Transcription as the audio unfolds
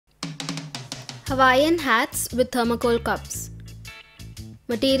Hawaiian hats with thermocole cups.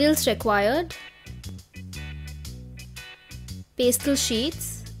 Materials required: pastel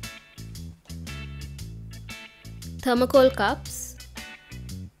sheets, thermocole cups,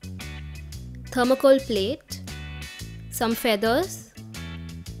 thermocole plate, some feathers,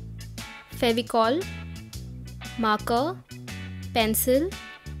 Fevicol, marker, pencil,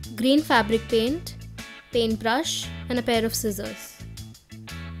 green fabric paint, paintbrush, and a pair of scissors.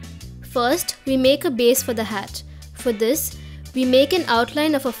 First, we make a base for the hat. For this, we make an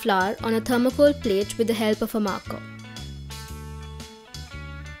outline of a flower on a thermocole plate with the help of a marker.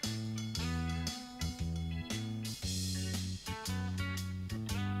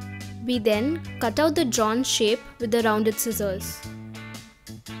 We then cut out the drawn shape with the rounded scissors.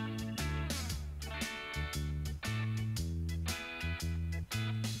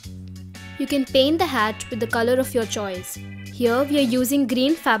 You can paint the hat with the color of your choice. Here we are using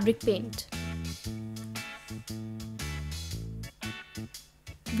green fabric paint.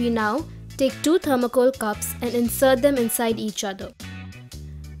 We now take two thermocole cups and insert them inside each other.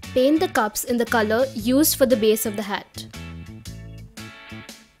 Paint the cups in the color used for the base of the hat.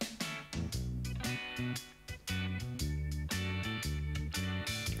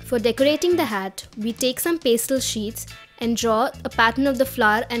 For decorating the hat, we take some pastel sheets and draw a pattern of the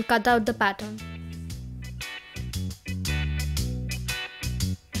flower and cut out the pattern.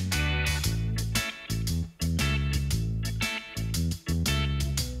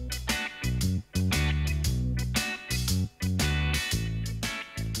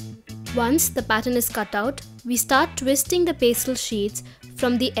 Once the pattern is cut out, we start twisting the pastel sheets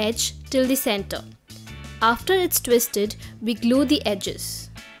from the edge till the center. After it's twisted, we glue the edges.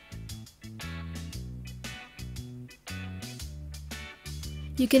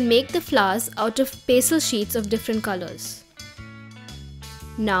 You can make the flowers out of pastel sheets of different colors.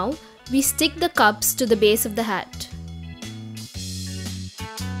 Now, we stick the cups to the base of the hat.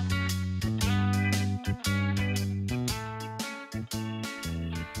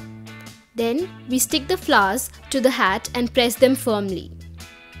 Then, we stick the flowers to the hat and press them firmly.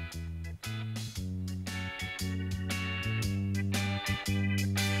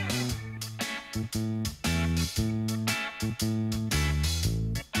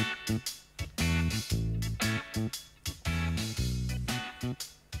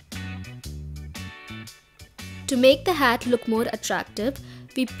 To make the hat look more attractive,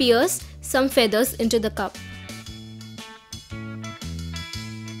 we pierce some feathers into the cup.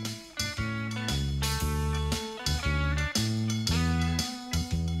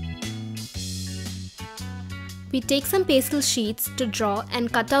 We take some pastel sheets to draw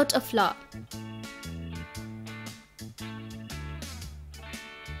and cut out a flower.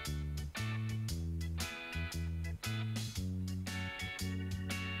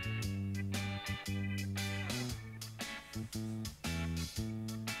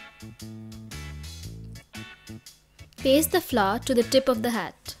 Paste the flower to the tip of the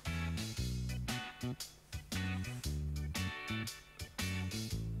hat.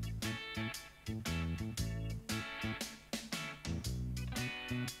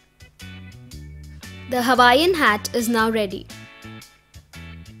 The Hawaiian hat is now ready.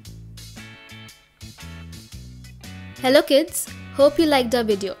 Hello kids, hope you liked our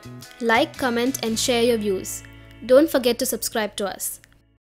video. Like, comment and share your views. Don't forget to subscribe to us.